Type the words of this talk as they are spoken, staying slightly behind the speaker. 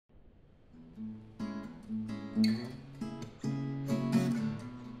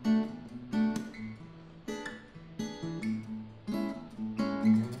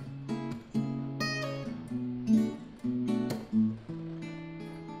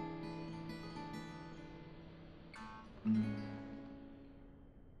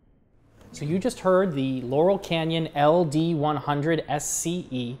So you just heard the Laurel Canyon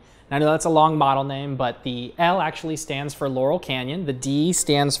LD-100SCE. I know that's a long model name, but the L actually stands for Laurel Canyon. The D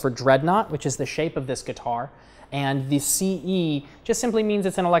stands for Dreadnought, which is the shape of this guitar. And the CE just simply means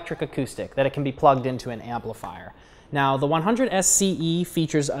it's an electric acoustic, that it can be plugged into an amplifier. Now, the 100SCE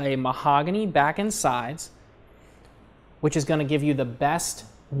features a mahogany back and sides, which is going to give you the best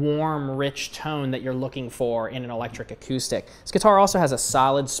warm, rich tone that you're looking for in an electric acoustic. This guitar also has a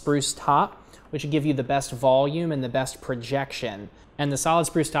solid spruce top, which will give you the best volume and the best projection. And the solid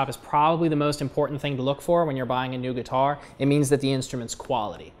spruce top is probably the most important thing to look for when you're buying a new guitar. It means that the instrument's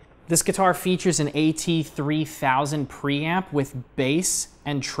quality. This guitar features an AT3000 preamp with bass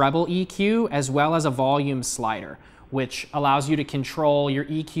and treble EQ, as well as a volume slider, which allows you to control your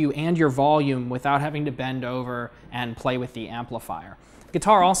EQ and your volume without having to bend over and play with the amplifier. The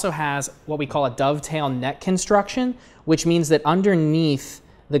guitar also has what we call a dovetail neck construction, which means that underneath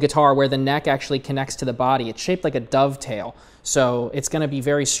the guitar where the neck actually connects to the body, it's shaped like a dovetail. So it's going to be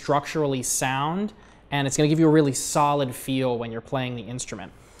very structurally sound, and it's going to give you a really solid feel when you're playing the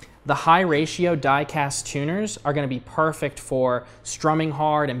instrument. The high ratio die-cast tuners are going to be perfect for strumming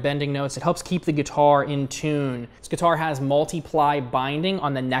hard and bending notes. It helps keep the guitar in tune. This guitar has multi-ply binding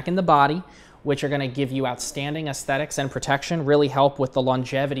on the neck and the body, which are going to give you outstanding aesthetics and protection, really help with the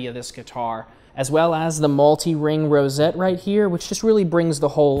longevity of this guitar, as well as the multi-ring rosette right here, which just really brings the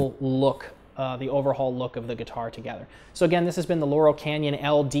whole look, the overhaul look of the guitar together. So again, this has been the Laurel Canyon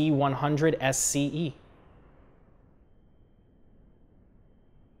LD-100SCE.